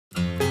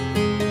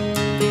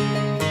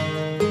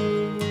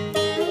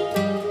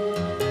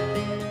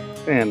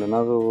And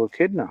another little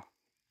echidna.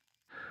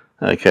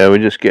 Okay, we're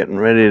just getting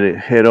ready to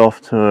head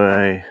off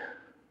to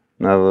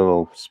another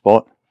little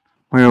spot.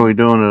 Where are we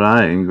doing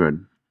today,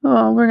 Ingrid?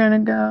 Oh, we're gonna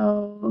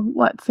go,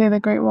 see the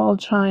Great Wall of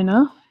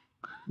China.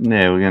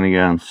 Yeah, we're going to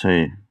go and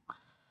see.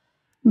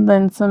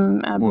 Then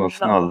some Aboriginal. Well, it's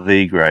not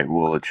the Great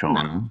Wall of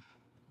China.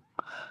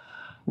 No.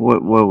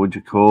 What would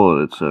you call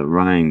it? It's a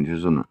range,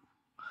 isn't it?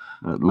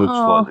 It looks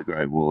like the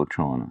Great Wall of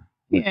China.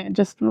 Yeah,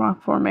 just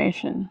rock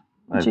formation.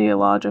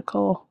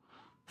 Geological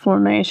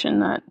formation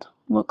that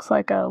looks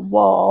like a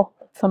wall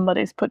that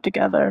somebody's put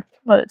together,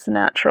 but it's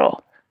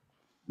natural.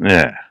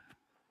 Yeah.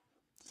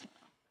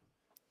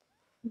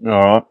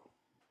 Alright.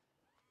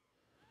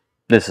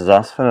 This is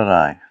us for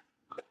today.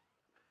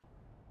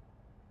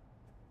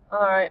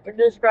 Alright, we're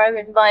just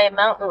driving by a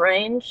mountain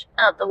range.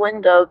 Out the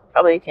window,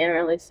 probably can't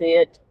really see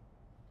it.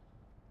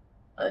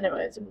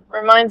 Anyways, it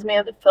reminds me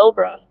of the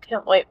Pilbara.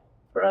 Can't wait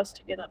for us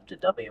to get up to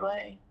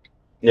WA.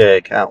 Yeah,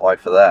 can't wait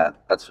for that,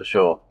 that's for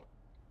sure.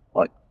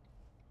 Like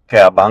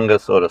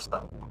cowabunga sort of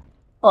stuff.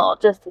 Well,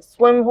 just the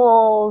swim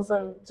holes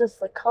and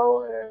just the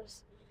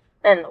colors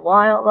and the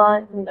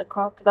wildlife and the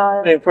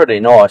crocodiles. Been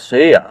pretty nice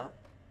here.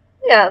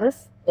 Yeah,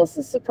 this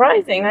is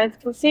surprising. I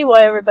can see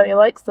why everybody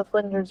likes the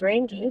Flinders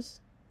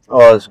Ranges.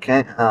 Oh, there's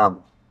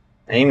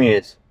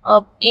emus.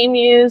 Oh,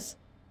 emus.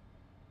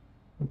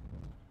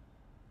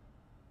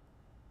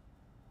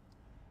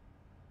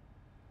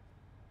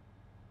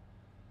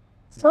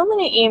 So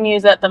many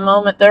emus at the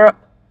moment. They're,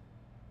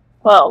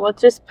 well, we're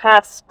just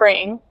past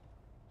spring.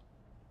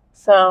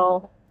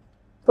 So,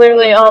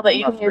 clearly all the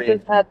emus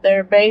have had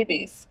their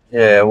babies.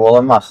 Yeah, well,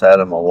 I must have had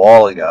them a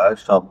while ago,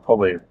 so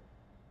probably...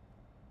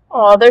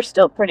 Oh, they're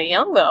still pretty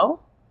young, though.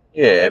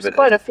 Yeah, There's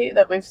quite a few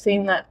that we've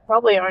seen that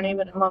probably aren't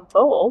even a month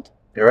old.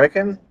 You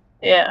reckon?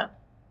 Yeah.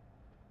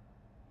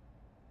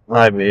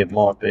 Maybe it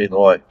might be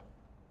like...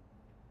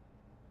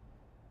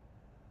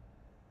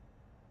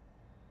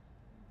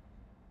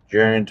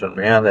 June to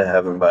now they're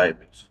having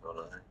babies.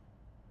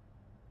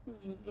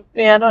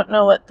 Yeah, I don't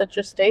know what the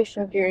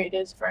gestation period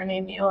is for an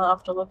emu. I'll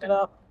have to look it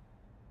up.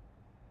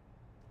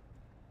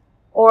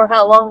 Or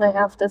how long they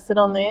have to sit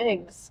on the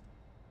eggs.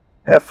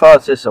 How far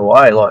is this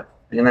away? Like,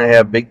 you know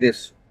how big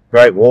this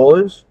Great Wall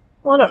is?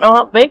 Well, I don't know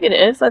how big it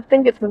is. I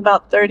think it's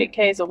about 30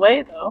 k's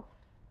away, though.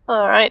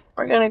 Alright,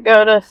 we're gonna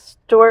go to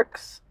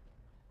Storks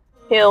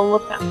Hill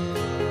Lookout.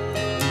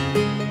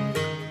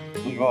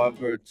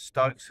 Alright, we're at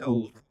Stokes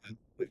Hill.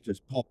 We've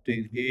just popped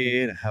in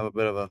here to have a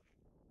bit of a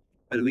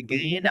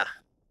gander.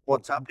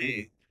 What's up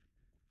here?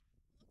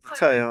 I'll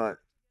tell you what,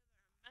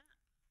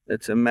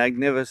 it's a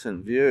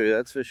magnificent view,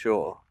 that's for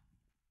sure.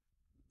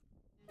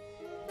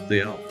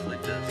 The old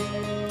Flinders.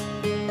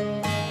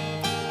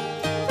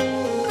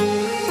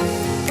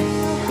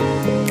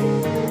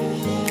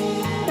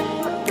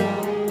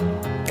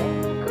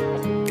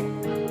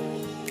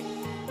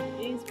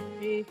 These would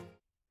be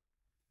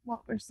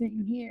what we're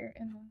seeing here,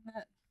 and then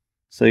that.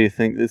 So you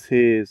think this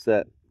here is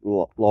that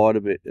light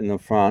a bit in the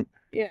front?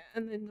 Yeah,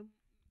 and then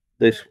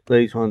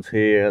these ones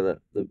here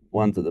are the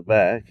ones at the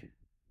back,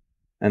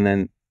 and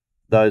then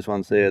those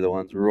ones there are the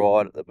ones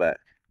right at the back.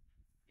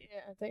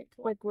 Yeah, I think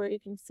like where you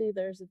can see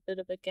there's a bit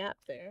of a gap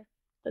there.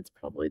 That's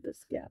probably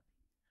this gap.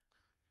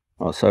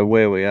 Oh, so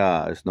where we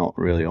are is not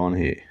really on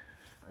here.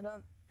 I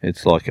don't.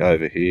 It's like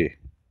over here.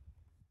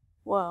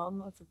 Well,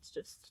 unless it's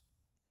just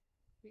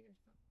here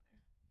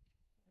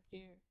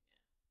somewhere. Here.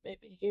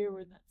 Maybe here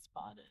where that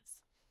spot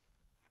is.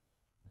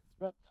 It's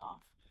rubbed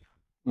off.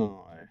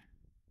 Oh,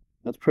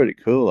 that's pretty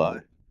cool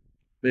though.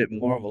 Bit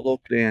more of a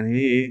look down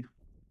here.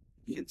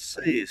 You can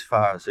see as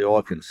far as the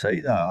eye can see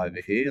though over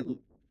here. Look.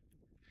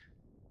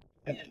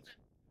 Yeah.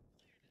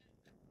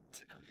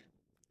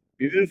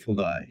 Beautiful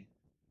day.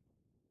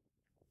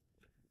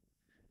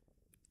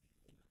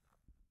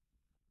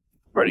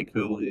 Pretty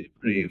cool here.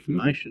 Pretty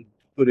information.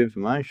 Good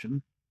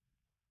information.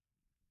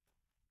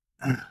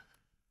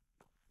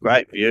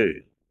 Great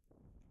view.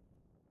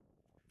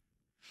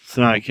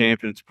 Snow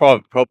camping, it's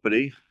private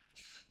property.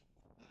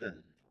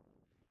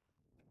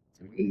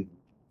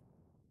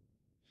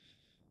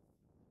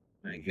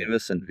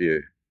 Magnificent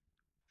view.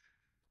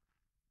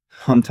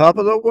 On top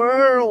of the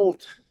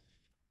world.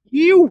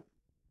 You.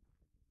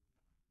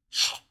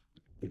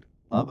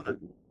 Loving it.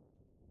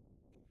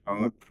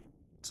 Alright.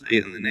 See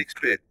you in the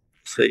next bit.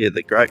 See you at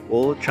the Great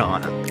Wall of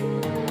China.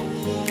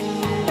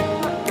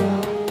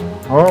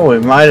 Oh, we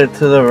made it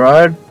to the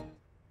road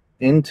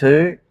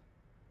into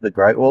the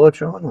Great Wall of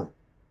China.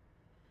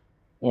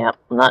 Yep,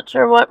 I'm not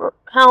sure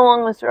how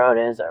long this road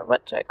is or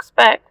what to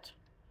expect,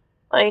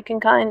 but you can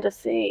kind of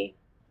see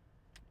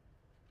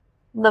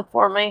the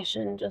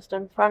formation just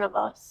in front of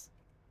us.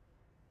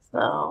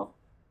 So,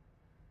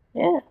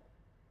 yeah,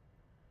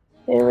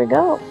 here we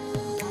go.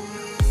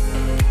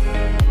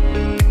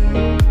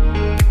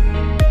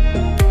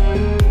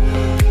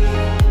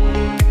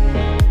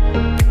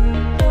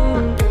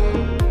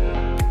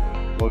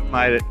 We've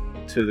made it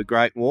to the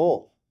Great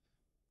Wall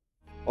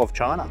of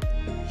China.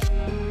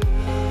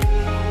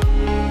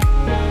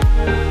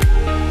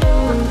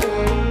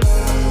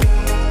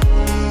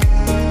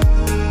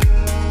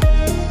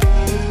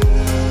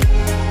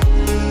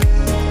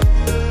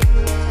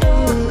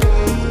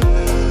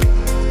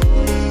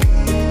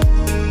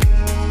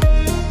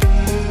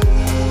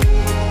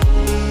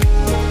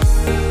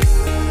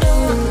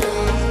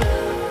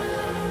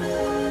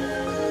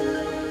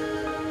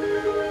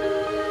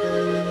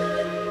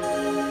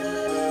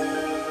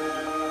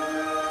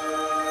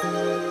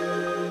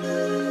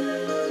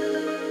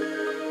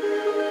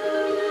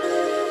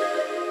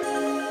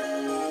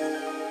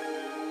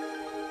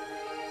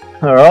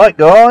 Alright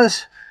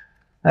guys,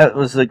 that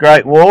was the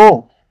Great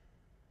Wall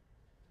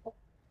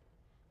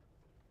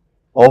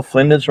of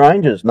Flinders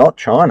Ranges, not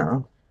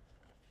China.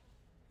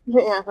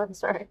 Yeah,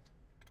 that's right.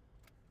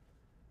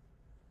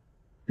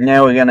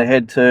 Now we're going to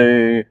head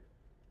to,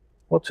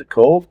 what's it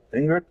called,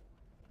 Ingrid?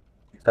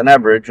 It's an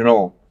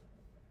Aboriginal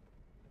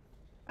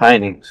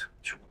paintings,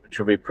 which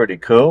will be pretty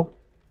cool.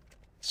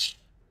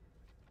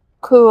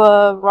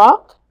 Kua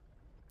Rock?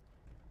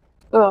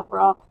 Kua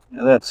Rock.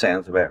 Yeah, that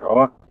sounds about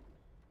right.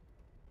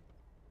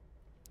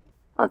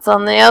 That's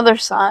on the other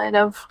side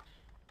of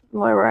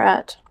where we're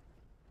at.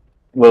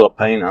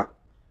 Wilpena.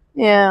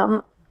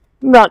 Yeah,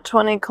 about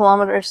 20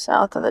 kilometers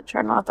south of the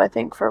turnoff, I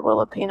think, for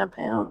Wilpena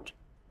Pound.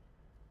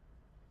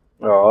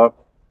 Alright,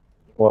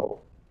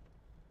 well,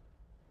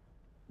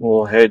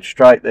 we'll head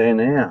straight there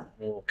now.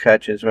 We'll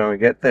catch us when we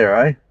get there,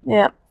 eh?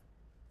 Yep.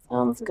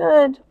 Sounds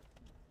good.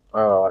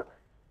 Alright.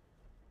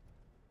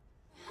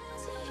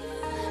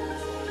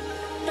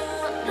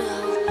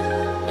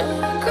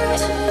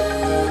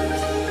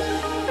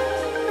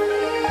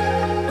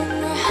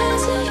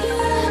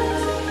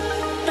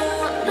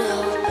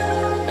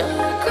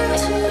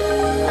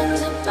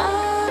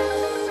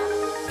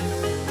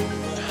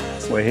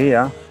 We're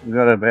here. We've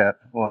got about,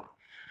 what,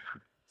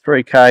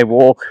 3k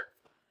walk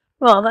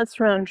Well, that's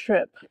round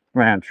trip.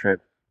 round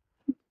trip.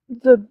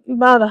 It's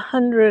about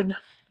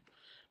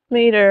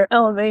 100-meter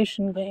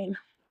elevation gain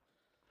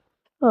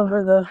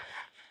over the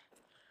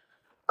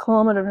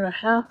kilometer and a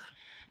half.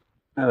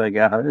 There we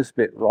go. It's a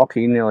bit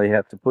rocky. Nearly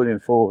have to put in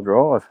 4-wheel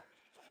drive.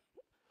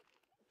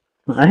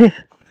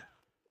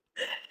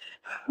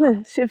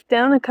 Eh? Shift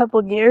down a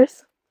couple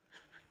gears.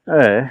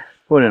 Yeah,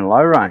 put in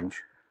low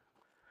range.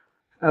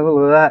 Have a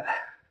look at that.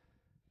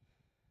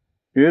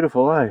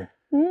 Beautiful, eh?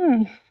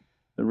 Mm.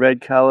 The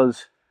red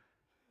colours.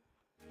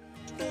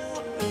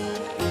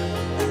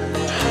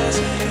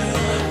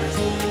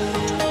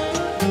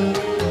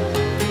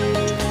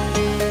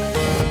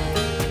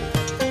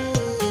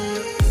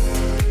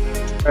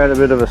 We're at a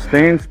bit of a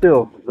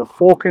standstill. There's a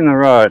fork in the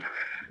road.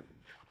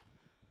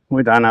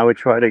 We don't know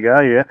which way to go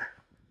yet.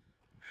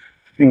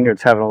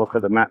 Ingrid's having a look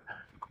at the map.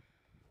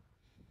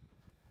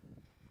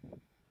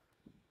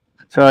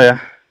 I tell you,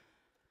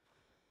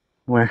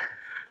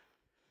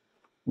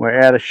 we're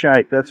out of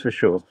shape, that's for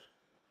sure.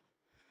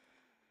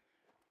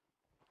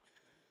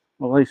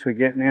 Well, at least we're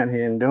getting out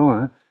here and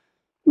doing it.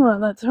 Well,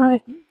 that's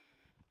right.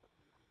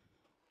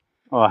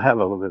 Oh, have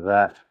a look at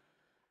that.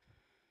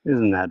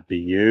 Isn't that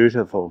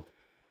beautiful?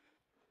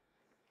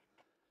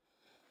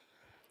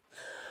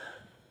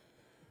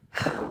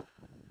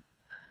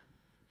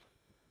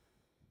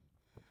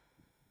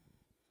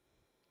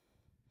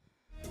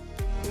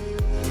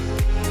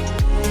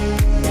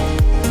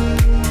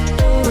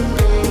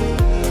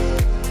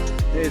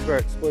 Here's where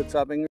it splits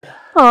up, Ingrid.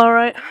 All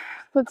right.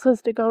 What's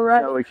supposed to go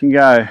right? So we can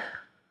go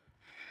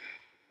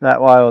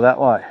that way or that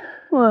way.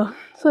 Well,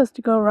 it's supposed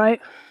to go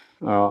right.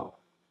 Alright,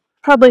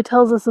 Probably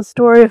tells us a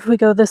story if we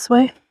go this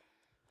way.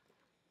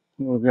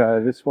 we'll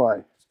go this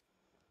way.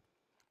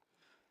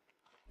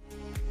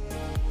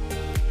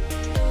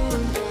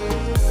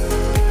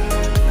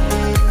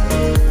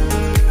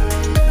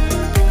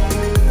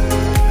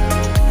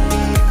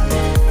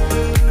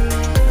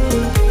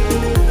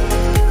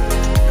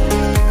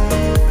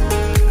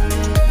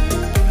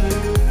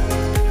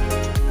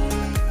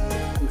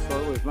 Looks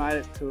like we've made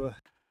it to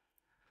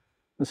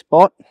a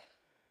spot.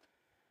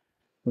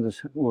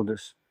 We'll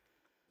just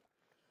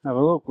have a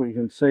look. We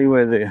can see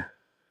where the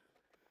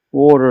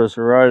water has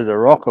eroded the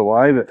rock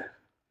away, but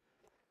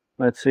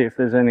let's see if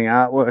there's any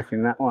artwork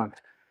in that one.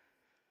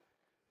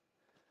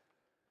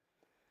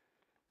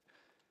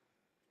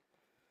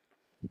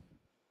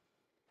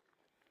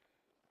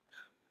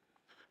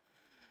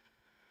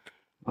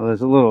 Well,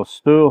 there's a little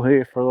stool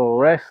here for a little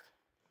rest.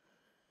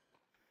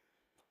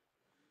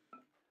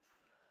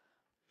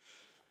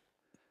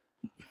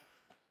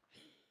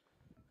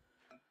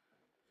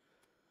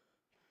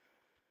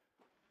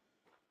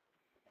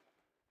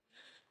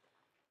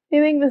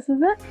 You think this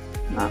is it?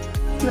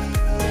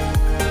 No.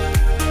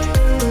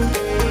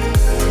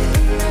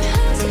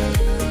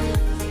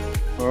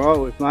 Alright,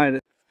 we've made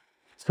it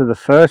to the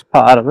first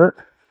part of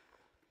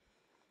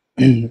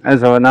it.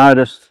 As I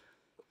noticed,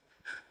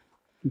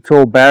 it's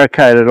all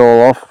barricaded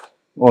all off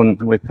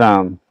with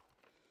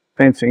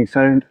fencing,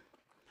 so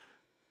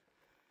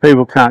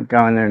people can't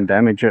go in there and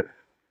damage it.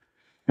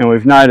 And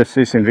we've noticed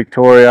this in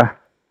Victoria.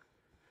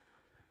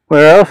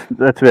 Where else?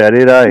 That's about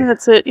it, eh?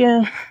 That's it,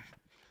 yeah.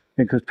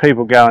 Because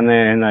people go in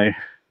there and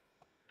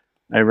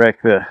they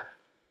wreck the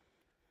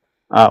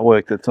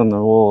artwork that's on the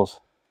walls.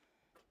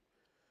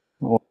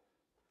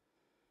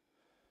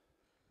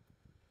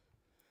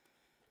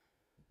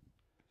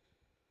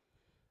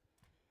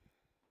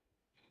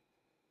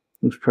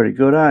 Looks pretty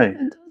good, eh?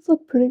 It does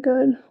look pretty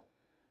good.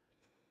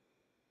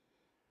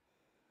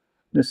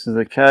 This is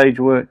the cage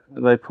work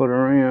that they put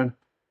around.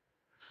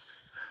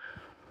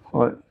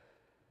 Like,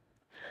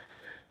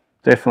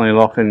 definitely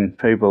locking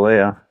people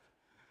out.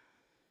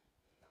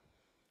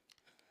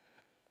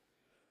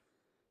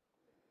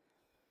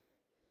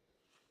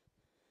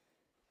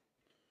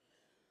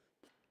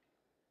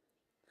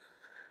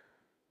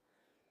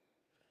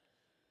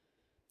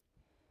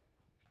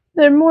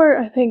 They're more,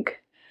 I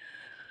think,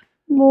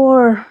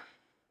 more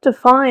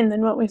defined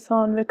than what we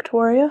saw in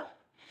Victoria.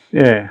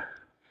 Yeah.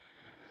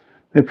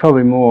 They're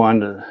probably more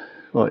under,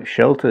 like,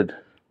 sheltered.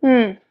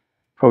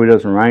 Probably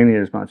doesn't rain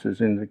here as much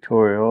as in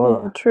Victoria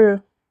either. Yeah,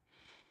 true.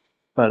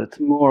 But it's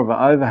more of an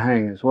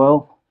overhang as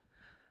well,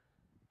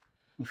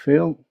 I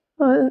feel.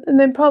 And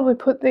they probably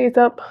put these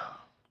up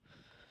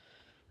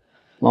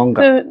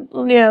Longer.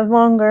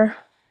 longer.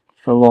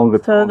 For longer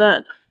So time.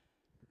 that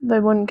they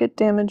wouldn't get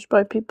damaged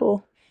by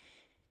people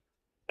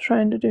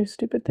trying to do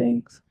stupid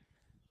things.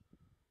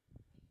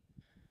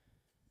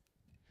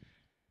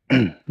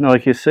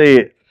 Like you see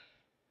it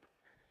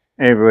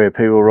everywhere,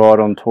 people ride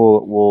on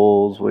toilet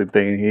walls, we've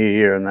been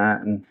here and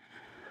that, and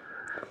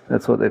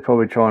that's what they're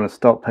probably trying to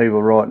stop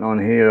people riding on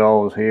here. I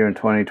was here in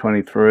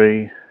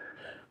 2023.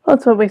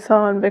 That's what we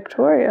saw in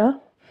Victoria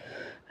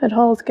at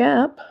Hall's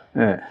Gap.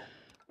 Yeah.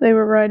 They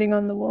were riding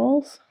on the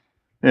walls.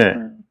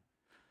 Yeah.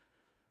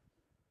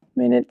 I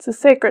mean, it's a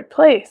sacred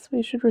place.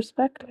 We should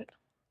respect it.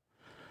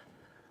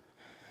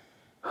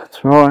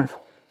 That's right.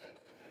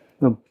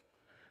 The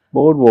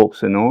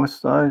boardwalks are nice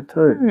though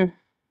too.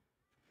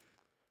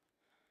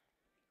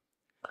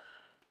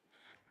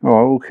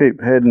 Alright, we'll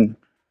keep heading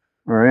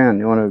around.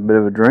 You want a bit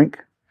of a drink?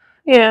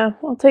 Yeah,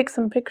 I'll take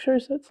some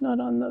pictures so it's not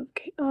on the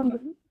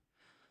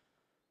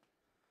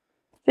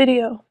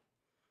video.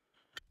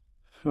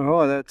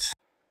 Alright, that's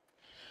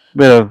a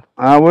bit of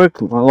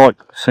artwork. I like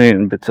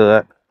seeing bits of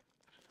that.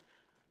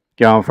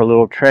 Going for a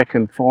little trek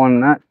and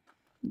finding that.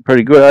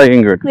 Pretty good, eh,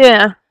 Ingrid?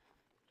 Yeah.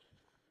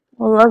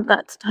 I love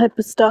that type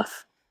of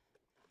stuff.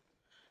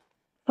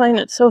 I find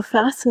it so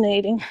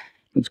fascinating.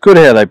 It's good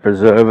how they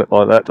preserve it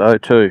like that though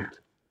too.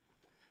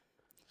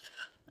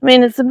 I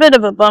mean, it's a bit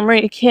of a bummer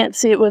you can't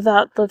see it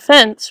without the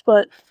fence,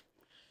 but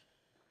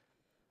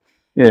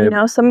yeah, you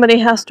know, somebody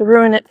has to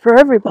ruin it for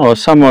everybody. Well,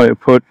 somebody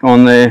put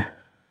on there,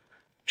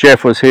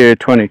 Jeff was here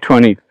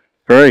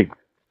 2023.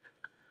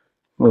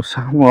 Or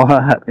something like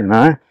that, you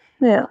know?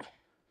 Yeah.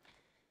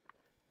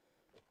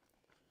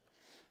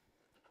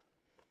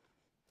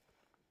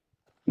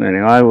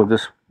 Anyway, we'll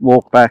just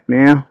walk back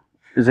now.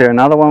 Is there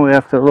another one we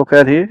have to look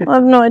at here? I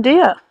have no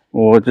idea.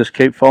 Or we'll just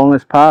keep following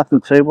this path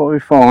and see what we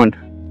find.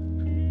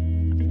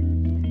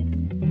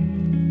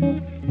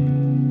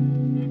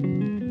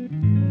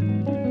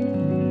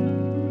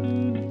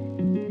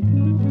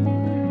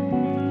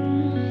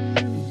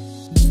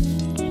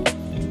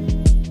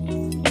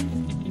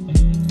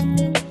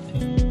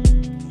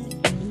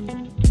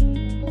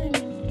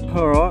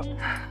 Alright,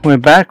 we're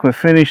back. We've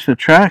finished the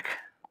track.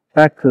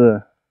 Back to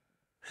the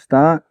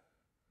start.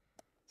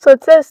 So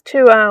it says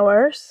 2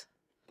 hours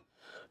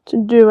to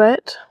do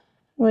it.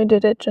 We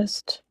did it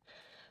just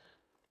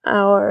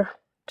under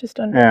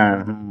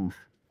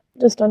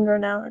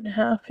an hour and a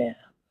half, yeah.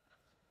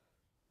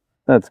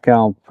 That's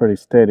going pretty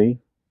steady.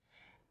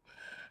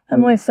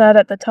 And we sat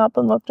at the top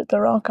and looked at the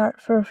rock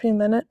art for a few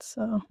minutes,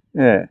 so.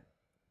 Yeah,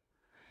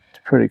 it's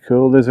pretty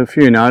cool. There's a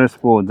few notice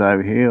boards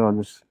over here. I'll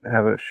just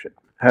have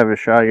a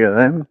show you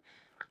them.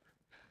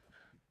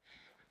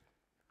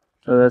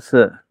 So that's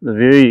the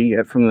view you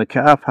get from the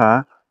car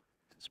park.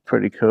 It's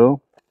pretty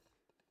cool.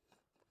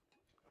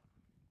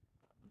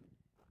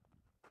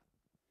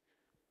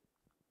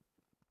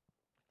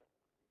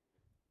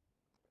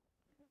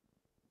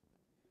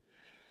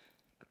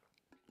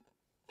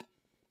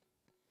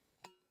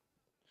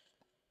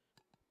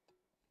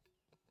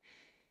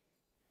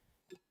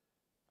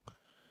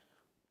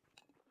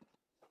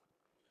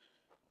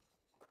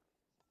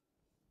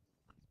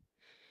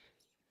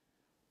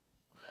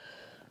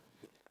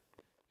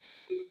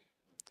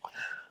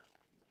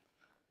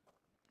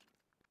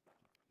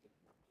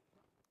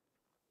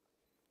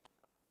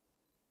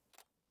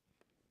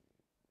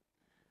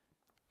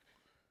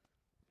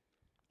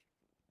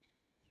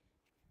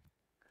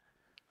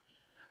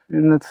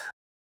 And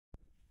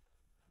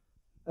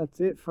that's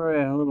it for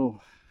our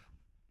little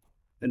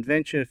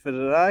adventure for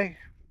today.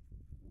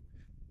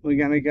 We're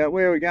going to go,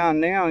 where are we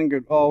going now?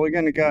 Oh, we're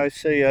going to go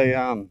see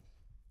a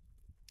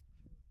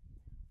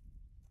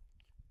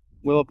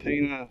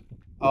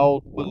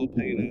old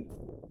Wilpena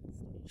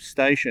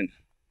station.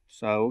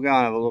 So we'll go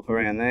and have a look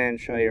around there and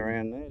show you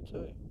around there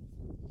too.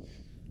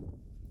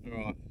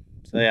 Alright,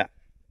 so yeah.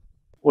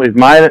 We've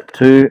made it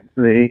to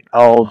the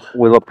old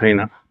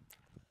Wilpena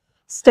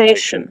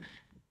Station.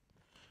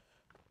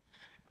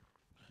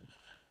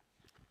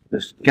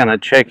 Just going to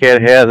check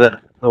out how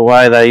the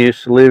way they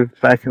used to live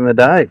back in the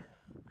day.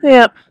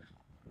 Yep.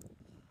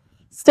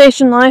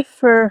 Station life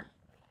for,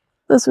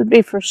 this would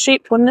be for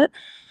sheep, wouldn't it?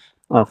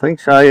 I think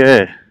so,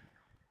 yeah.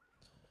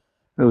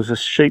 It was a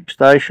sheep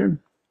station.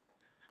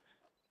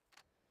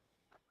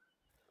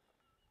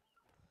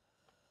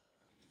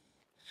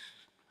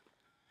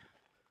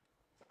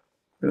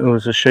 It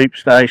was a sheep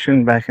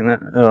station back in the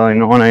early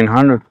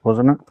 1900s,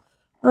 wasn't it?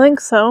 I think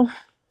so.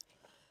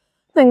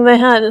 I think they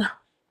had,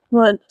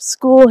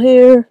 school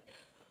here,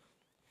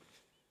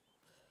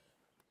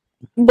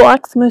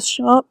 blacksmith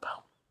shop.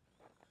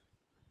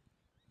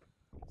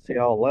 It's the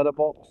old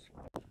letterbox.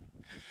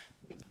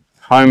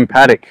 Home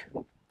paddock.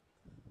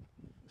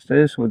 Just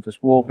this. We're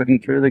just walking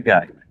through the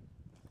gate.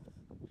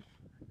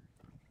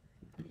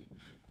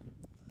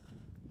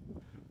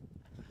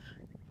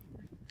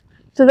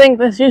 To think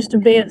this used to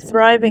be a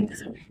thriving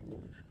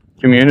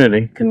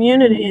Community.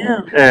 yeah.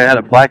 Yeah, it had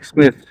a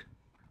blacksmith.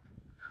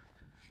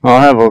 I'll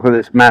have a look at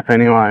this map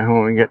anyway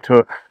when we get to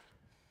it.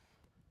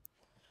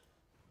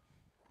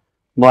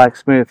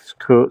 Blacksmith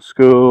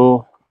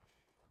school.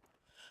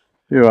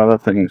 A few other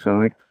things,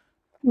 I think.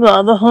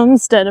 Well, the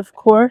homestead, of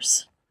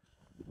course.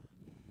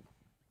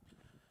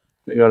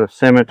 We got a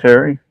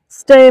cemetery.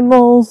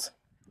 Stables.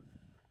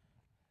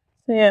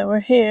 So yeah, we're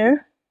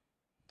here.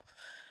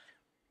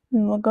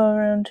 And we'll go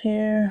around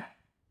here.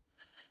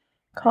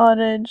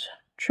 Cottage,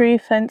 tree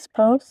fence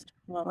post.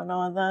 Well, I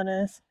know what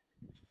that is.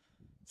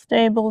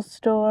 Stable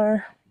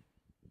store.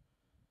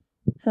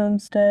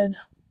 Homestead.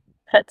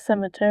 Pet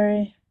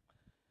cemetery.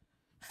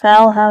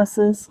 Fowl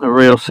houses. A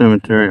real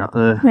cemetery up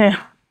there.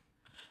 Yeah.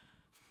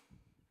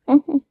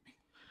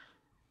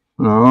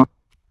 Alright.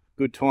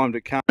 Good time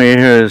to come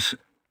here is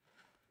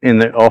in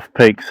the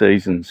off-peak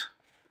seasons.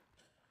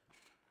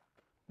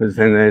 Because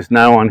then there's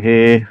no one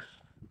here.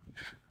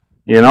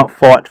 You're not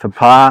fighting for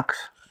parks.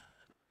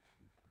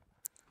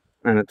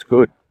 And it's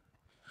good.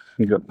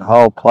 You've got the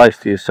whole place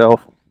to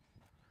yourself.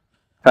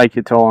 Take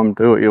your time,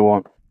 do what you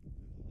want.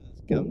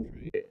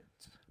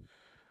 It's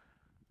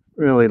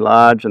really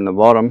large in the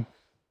bottom,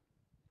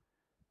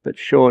 but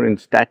short in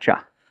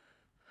stature.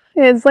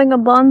 Yeah, it's like a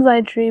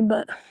bonsai tree,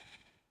 but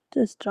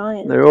just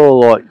giant. They're all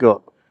like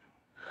got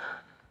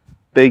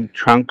big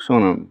trunks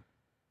on them.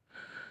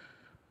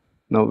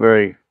 Not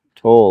very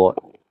tall.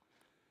 Like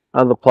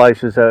other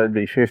places that would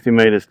be 50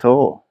 metres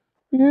tall.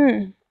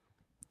 Can't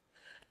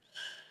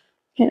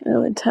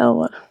really tell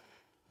what.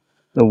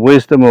 The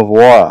wisdom of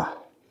wire.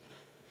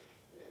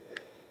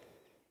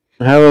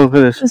 Have a look at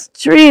this. This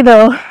tree,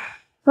 though.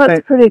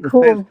 That's pretty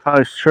cool. Fence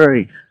post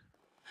tree.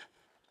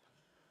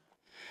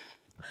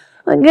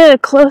 I'll get a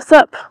close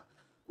up.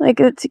 Like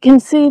you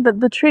can see that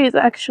the tree is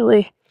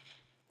actually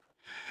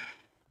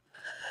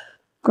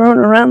grown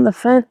around the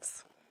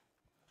fence.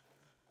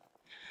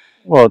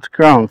 Well, it's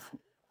grown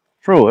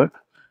through it.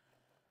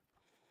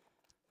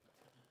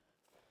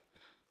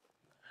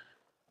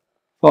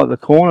 Like the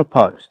corner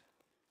post.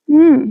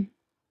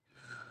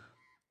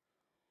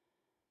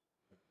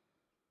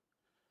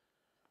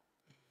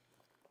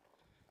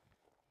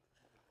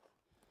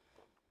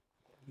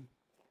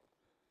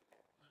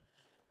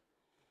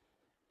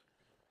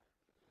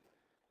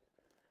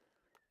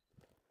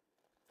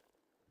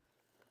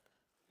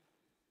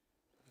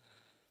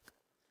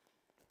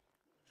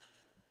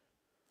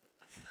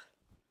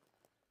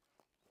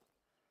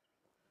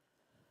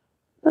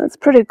 That's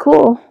pretty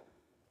cool.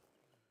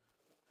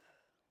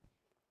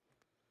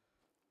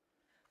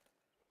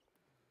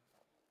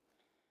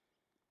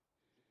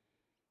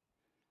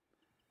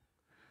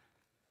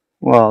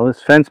 Well,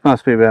 this fence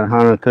must be about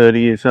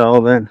 130 years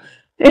old then.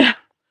 Yeah.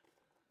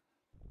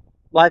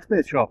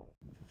 Blacksmith shop.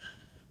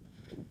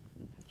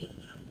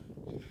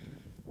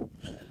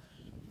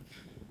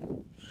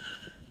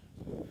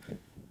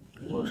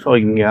 Looks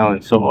like you can go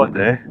inside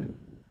there.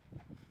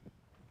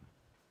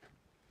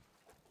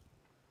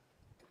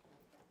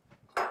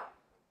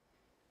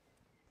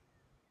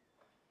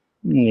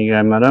 There you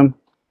go, madam.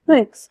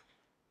 Thanks.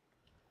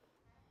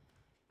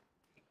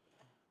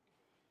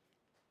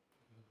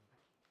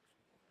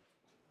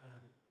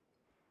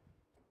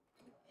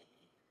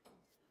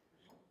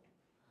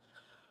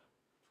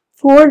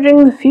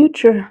 Forging the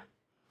future.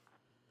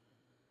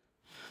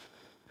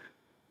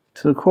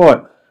 It's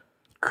quite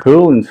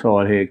cool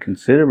inside here,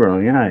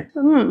 considerably, eh?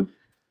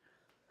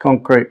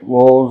 Concrete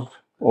walls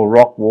or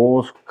rock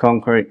walls,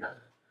 concrete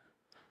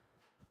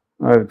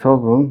over top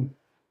of them.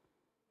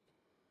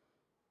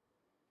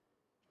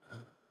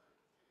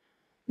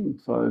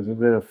 Looks like there's a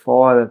bit of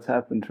fire that's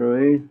happened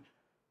through here.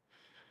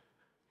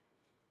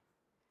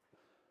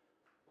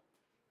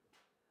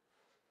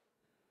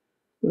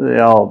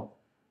 The old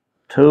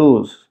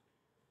tools,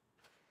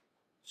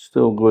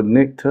 still good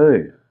nick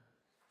too.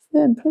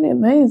 Yeah, pretty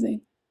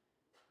amazing.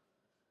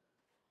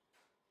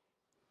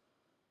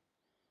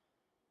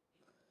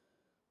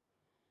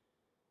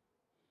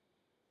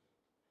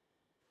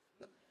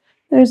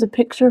 There's a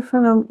picture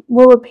from a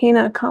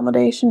Wilpena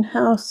accommodation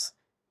house,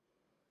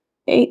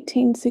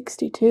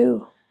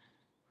 1862.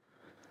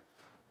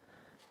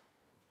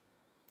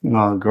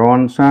 Oh,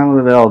 grindstone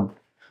with the old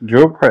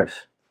drill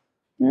press.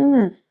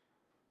 That'd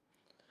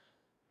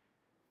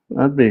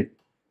be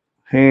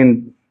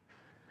hand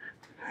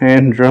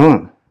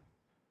drilling.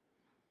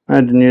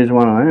 Imagine use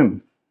one of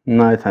them.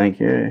 No, thank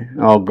you.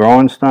 Old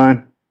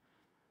grindstone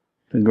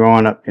to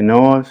grind up your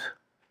knives.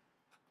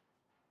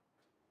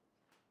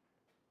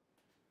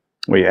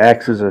 Or your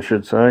axes, I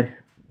should say.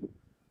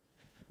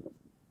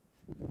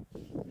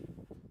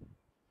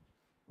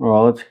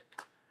 Alright, let's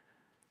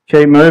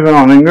keep moving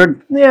on,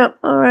 Ingrid. Yeah,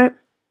 alright.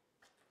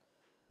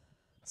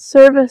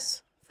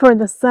 Service for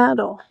the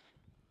saddle.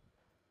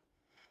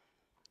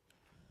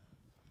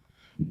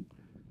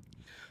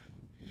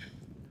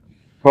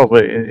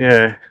 Probably,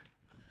 yeah.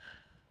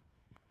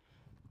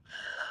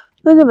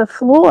 Look at the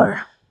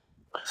floor.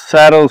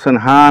 Saddles and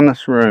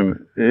harness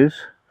room it is.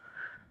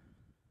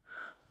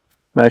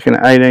 Back in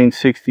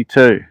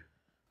 1862.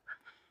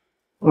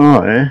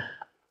 Oh yeah.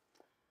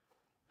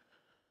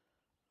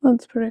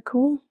 That's pretty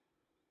cool.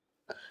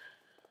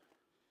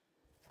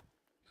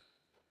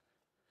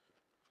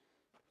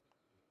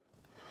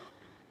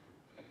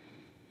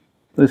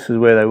 This is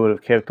where they would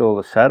have kept all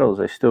the saddles.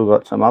 They still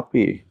got some up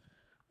here.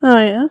 Oh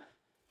yeah?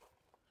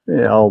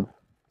 Yeah, old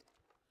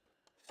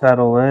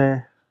saddle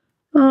there.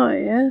 Oh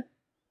yeah.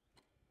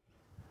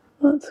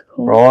 That's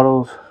cool.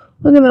 Bridles.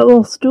 Look at that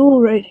little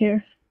stool right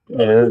here.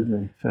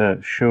 Yeah,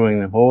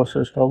 shoeing the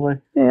horses probably.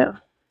 Yeah.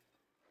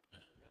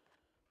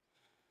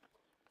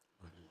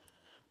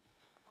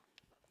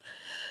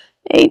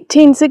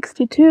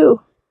 $1862.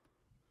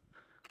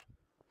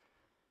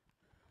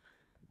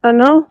 I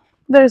know.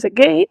 There's a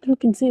gate. We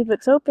can see if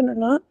it's open or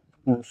not.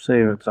 Let's see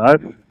if it's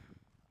open.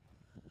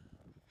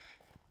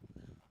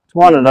 It's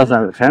one that doesn't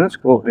have a tennis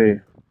court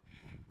here.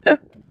 Yeah.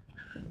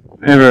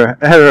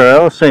 Everywhere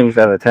else seems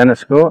to have a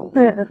tennis court.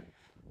 Yeah.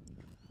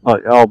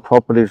 Like old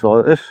properties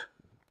like this.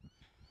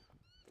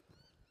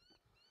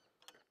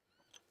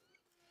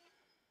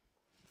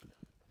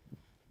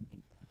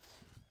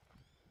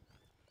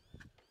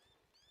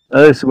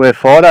 This is where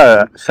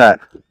Fido sat.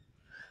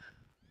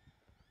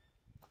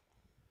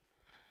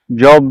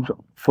 Jobs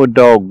for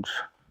dogs.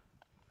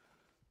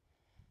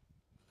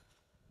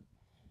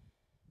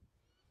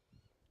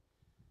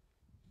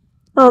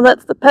 Oh,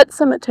 that's the pet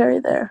cemetery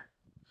there.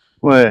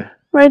 Where?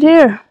 Right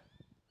here.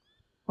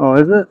 Oh,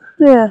 is it?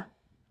 Yeah.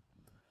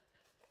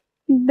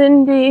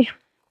 Bindi.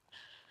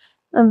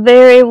 A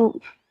very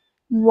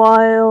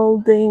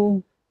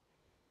wilding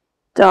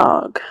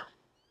dog.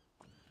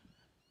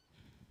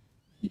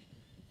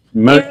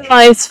 Here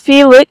lies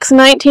Felix,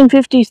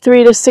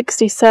 1953 to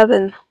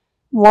 67.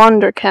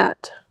 Wander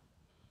cat.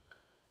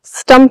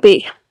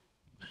 Stumpy,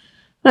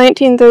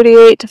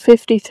 1938 to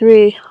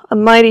 53. A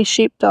mighty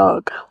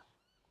sheepdog.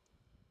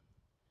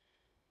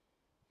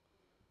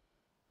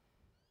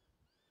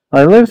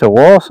 They lived a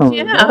while, some of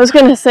Yeah, them. I was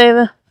going to say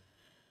the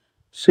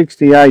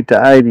 68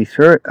 to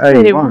 83, 81.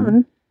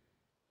 81.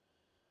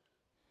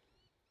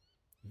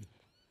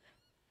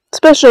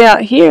 Especially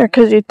out here,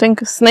 because you'd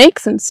think of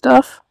snakes and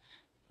stuff.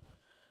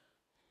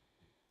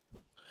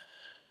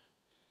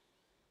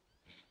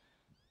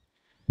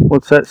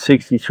 What's that,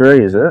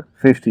 63, is it?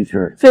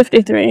 53.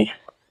 53.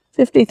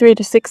 53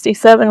 to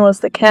 67 was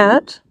the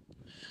cat.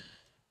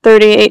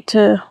 38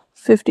 to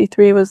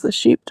 53 was the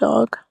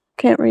sheepdog.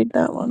 Can't read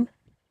that one.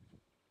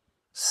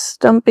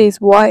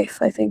 Stumpy's wife,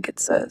 I think it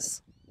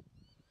says.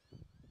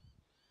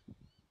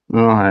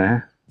 Oh,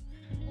 yeah.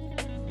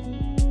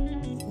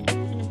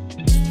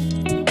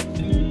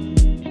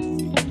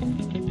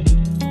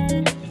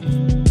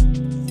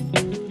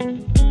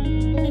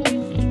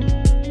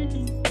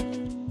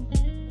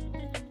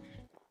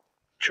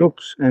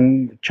 Chooks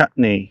and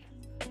chutney.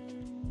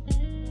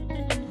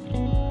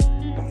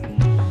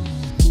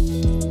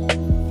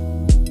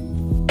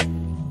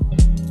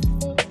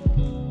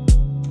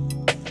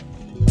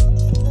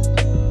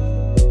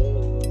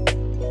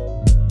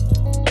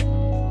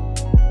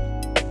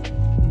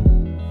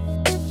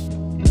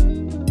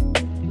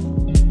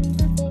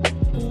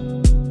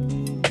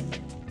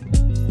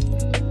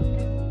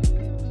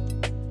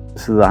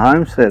 This is the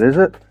homestead, is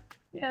it?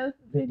 Yeah, this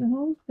is a big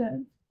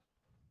homestead.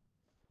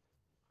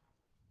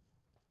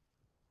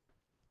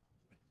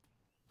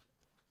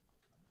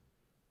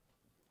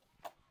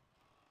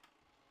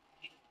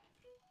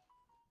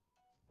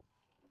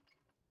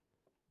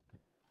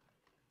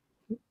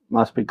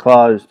 Must be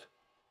closed.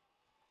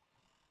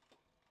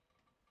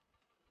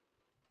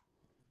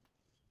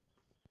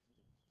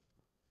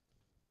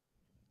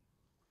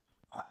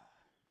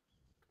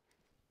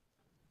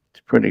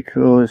 It's pretty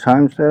cool, this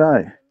homestead,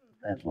 eh?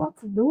 There's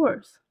lots of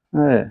doors.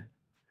 Yeah.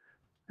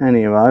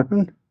 Any of them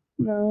open?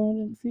 No, I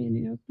didn't see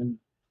any open.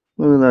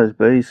 Look at those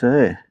bees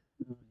there.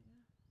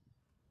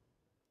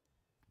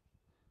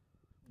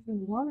 There's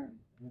water.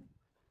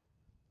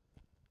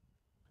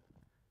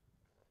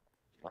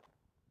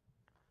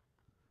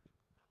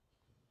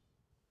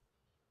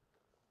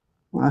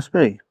 Must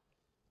be.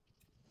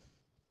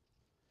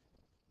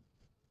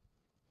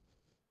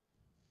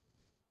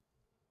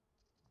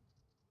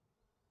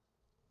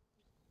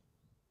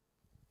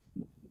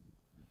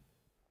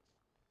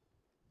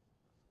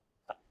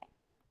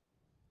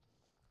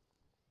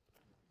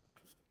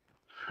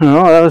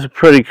 Oh, that was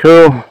pretty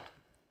cool.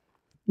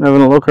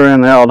 Having a look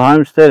around the old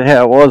homestead,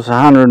 how it was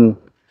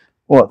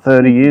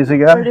 30 years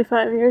ago?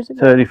 35 years ago.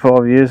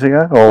 35 years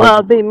ago? Or Well,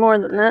 it'd be more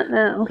than that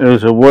now. it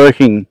was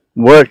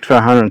worked for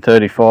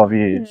 135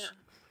 years. Yeah.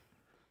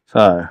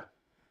 So,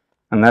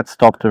 and that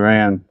stopped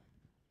around,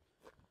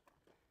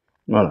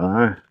 I don't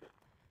know,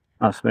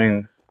 must have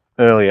been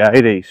early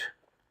 80s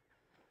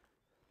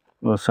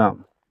or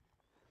something.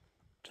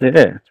 So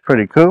yeah, it's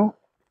pretty cool.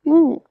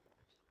 Mm.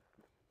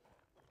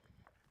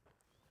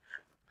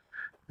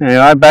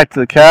 Anyway, back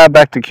to the car,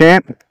 back to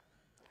camp.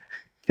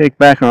 Kick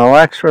back and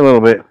relax for a little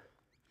bit.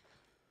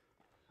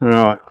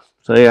 Alright,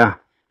 see ya.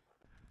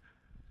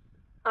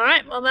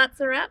 Alright, well that's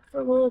a wrap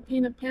for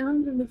Wilpena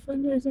Pound and the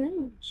Flinders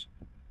Ranges,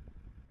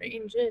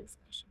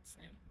 I should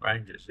say.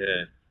 Ranges,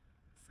 yeah.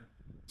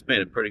 It's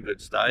been a pretty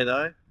good stay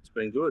though. It's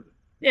been good.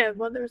 Yeah,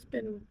 weather's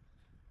been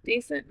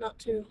decent, not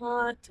too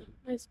hot,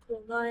 nice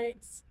cool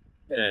nights,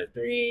 bit of a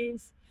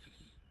breeze,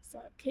 saw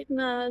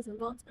echidnas and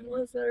lots of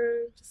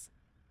lizards.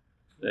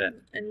 Yeah.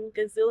 And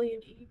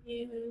gazillion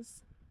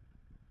emus.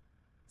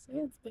 So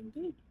yeah, it's been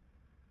good.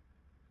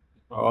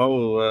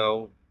 Oh,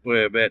 well,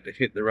 we're about to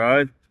hit the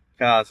road.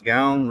 Car's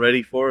going,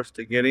 ready for us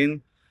to get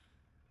in.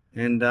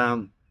 And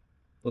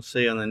we'll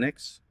see you on the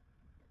next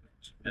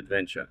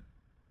adventure.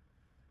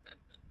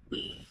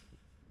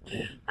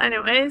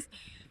 Anyways,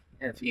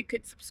 if you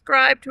could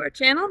subscribe to our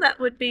channel, that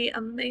would be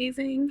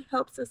amazing.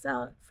 Helps us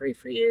out. Free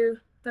for you.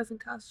 Doesn't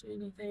cost you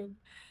anything.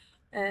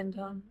 And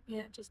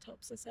yeah, it just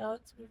helps us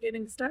out. So we're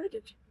getting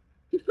started.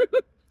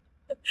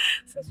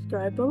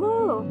 Subscribe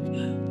below.